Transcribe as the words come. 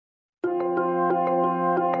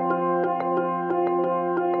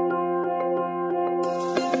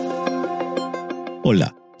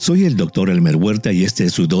Hola, soy el Dr. Elmer Huerta y esta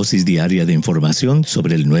es su dosis diaria de información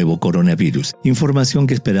sobre el nuevo coronavirus. Información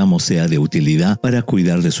que esperamos sea de utilidad para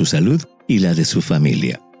cuidar de su salud y la de su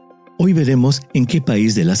familia. Hoy veremos en qué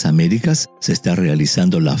país de las Américas se está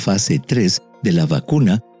realizando la fase 3 de la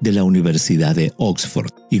vacuna de la Universidad de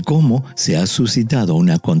Oxford y cómo se ha suscitado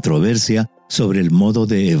una controversia sobre el modo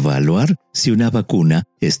de evaluar si una vacuna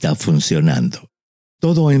está funcionando.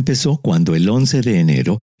 Todo empezó cuando el 11 de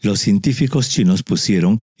enero los científicos chinos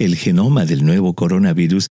pusieron el genoma del nuevo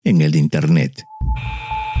coronavirus en el Internet.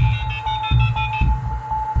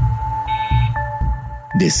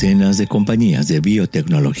 Decenas de compañías de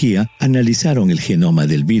biotecnología analizaron el genoma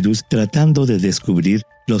del virus tratando de descubrir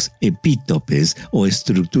los epítopes o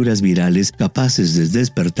estructuras virales capaces de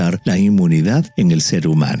despertar la inmunidad en el ser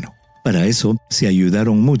humano. Para eso, se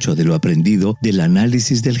ayudaron mucho de lo aprendido del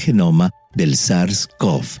análisis del genoma del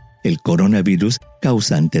SARS-CoV, el coronavirus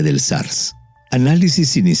causante del SARS.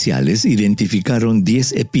 Análisis iniciales identificaron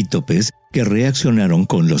 10 epítopes que reaccionaron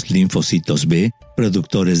con los linfocitos B,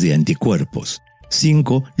 productores de anticuerpos.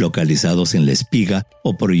 5 localizados en la espiga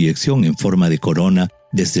o proyección en forma de corona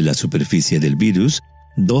desde la superficie del virus,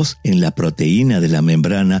 2 en la proteína de la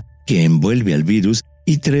membrana que envuelve al virus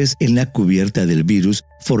y 3 en la cubierta del virus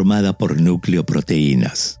formada por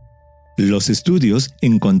nucleoproteínas. Los estudios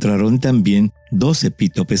encontraron también 2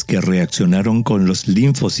 epítopes que reaccionaron con los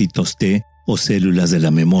linfocitos T o células de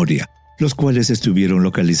la memoria, los cuales estuvieron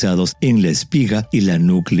localizados en la espiga y la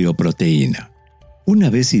nucleoproteína. Una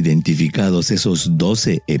vez identificados esos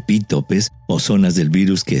 12 epítopes o zonas del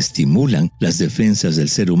virus que estimulan las defensas del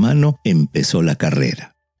ser humano, empezó la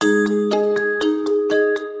carrera.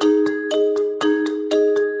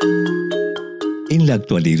 En la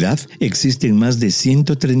actualidad existen más de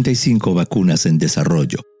 135 vacunas en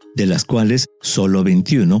desarrollo, de las cuales solo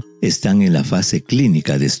 21 están en la fase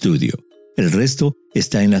clínica de estudio. El resto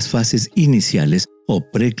está en las fases iniciales o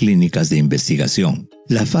preclínicas de investigación.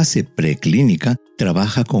 La fase preclínica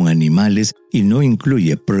trabaja con animales y no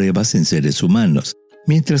incluye pruebas en seres humanos,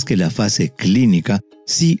 mientras que la fase clínica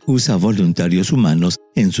sí usa voluntarios humanos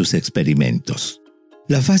en sus experimentos.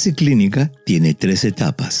 La fase clínica tiene 3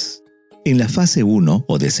 etapas. En la fase 1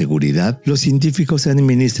 o de seguridad, los científicos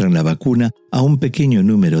administran la vacuna a un pequeño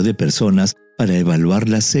número de personas para evaluar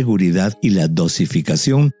la seguridad y la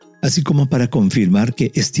dosificación, así como para confirmar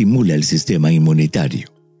que estimula el sistema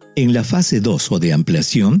inmunitario. En la fase 2 o de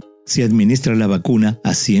ampliación, se administra la vacuna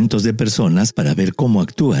a cientos de personas para ver cómo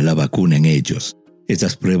actúa la vacuna en ellos.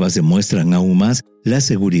 Estas pruebas demuestran aún más la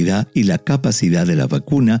seguridad y la capacidad de la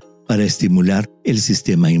vacuna para estimular el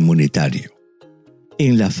sistema inmunitario.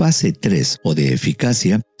 En la fase 3 o de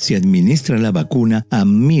eficacia, se administra la vacuna a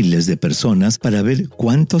miles de personas para ver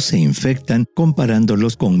cuántos se infectan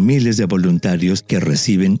comparándolos con miles de voluntarios que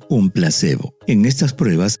reciben un placebo. En estas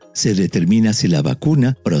pruebas se determina si la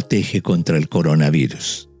vacuna protege contra el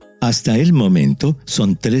coronavirus. Hasta el momento,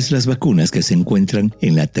 son 3 las vacunas que se encuentran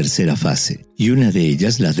en la tercera fase, y una de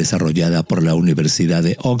ellas, la desarrollada por la Universidad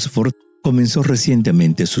de Oxford, comenzó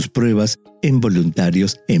recientemente sus pruebas en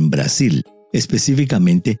voluntarios en Brasil,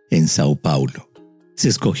 específicamente en Sao Paulo. Se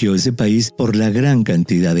escogió ese país por la gran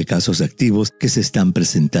cantidad de casos activos que se están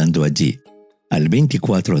presentando allí. Al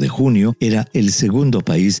 24 de junio era el segundo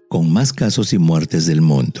país con más casos y muertes del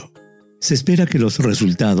mundo. Se espera que los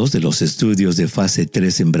resultados de los estudios de fase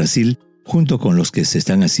 3 en Brasil, junto con los que se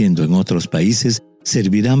están haciendo en otros países,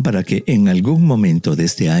 servirán para que en algún momento de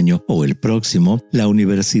este año o el próximo, la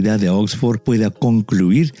Universidad de Oxford pueda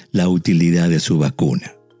concluir la utilidad de su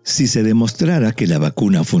vacuna. Si se demostrara que la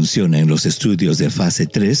vacuna funciona en los estudios de fase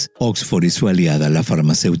 3, Oxford y su aliada, la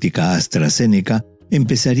farmacéutica AstraZeneca,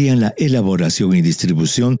 empezarían la elaboración y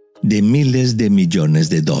distribución de miles de millones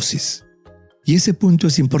de dosis. Y ese punto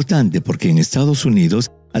es importante porque en Estados Unidos,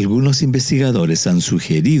 algunos investigadores han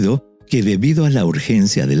sugerido que debido a la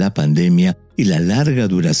urgencia de la pandemia y la larga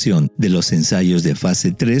duración de los ensayos de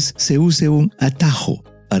fase 3, se use un atajo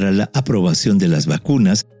para la aprobación de las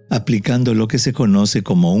vacunas, aplicando lo que se conoce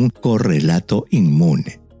como un correlato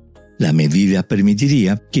inmune. La medida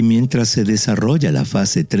permitiría que mientras se desarrolla la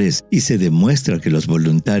fase 3 y se demuestra que los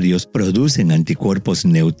voluntarios producen anticuerpos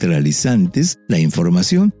neutralizantes, la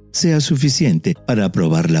información sea suficiente para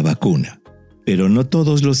aprobar la vacuna. Pero no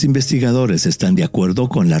todos los investigadores están de acuerdo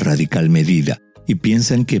con la radical medida y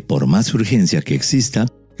piensan que por más urgencia que exista,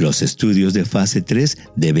 los estudios de fase 3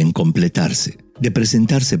 deben completarse. De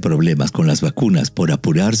presentarse problemas con las vacunas por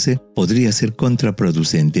apurarse, podría ser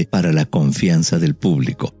contraproducente para la confianza del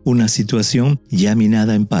público, una situación ya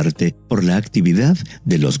minada en parte por la actividad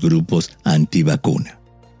de los grupos antivacuna.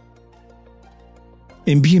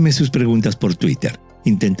 Envíeme sus preguntas por Twitter.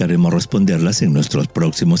 Intentaremos responderlas en nuestros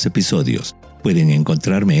próximos episodios. Pueden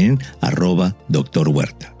encontrarme en @Dr.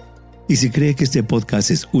 Huerta. Y si cree que este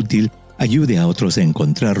podcast es útil, ayude a otros a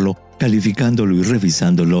encontrarlo, calificándolo y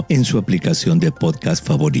revisándolo en su aplicación de podcast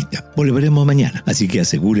favorita. Volveremos mañana, así que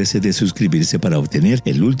asegúrese de suscribirse para obtener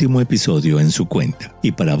el último episodio en su cuenta.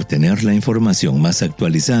 Y para obtener la información más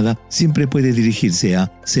actualizada, siempre puede dirigirse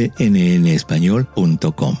a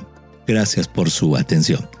cnnespañol.com. Gracias por su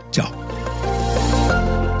atención. Chao.